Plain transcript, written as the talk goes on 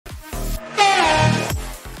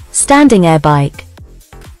Standing air bike.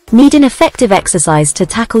 Need an effective exercise to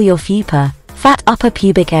tackle your fupa, fat upper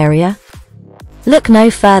pubic area? Look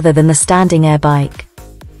no further than the standing air bike.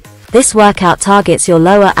 This workout targets your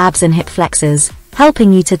lower abs and hip flexors,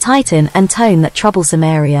 helping you to tighten and tone that troublesome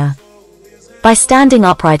area. By standing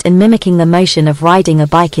upright and mimicking the motion of riding a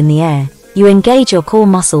bike in the air, you engage your core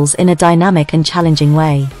muscles in a dynamic and challenging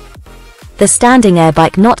way. The standing air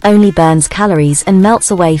bike not only burns calories and melts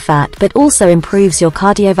away fat but also improves your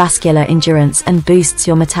cardiovascular endurance and boosts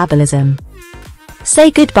your metabolism. Say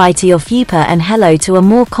goodbye to your fupa and hello to a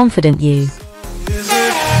more confident you.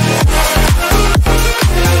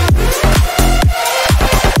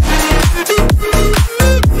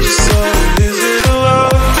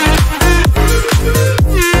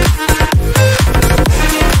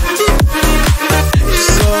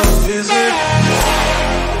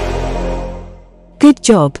 Good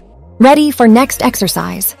job. Ready for next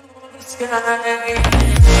exercise.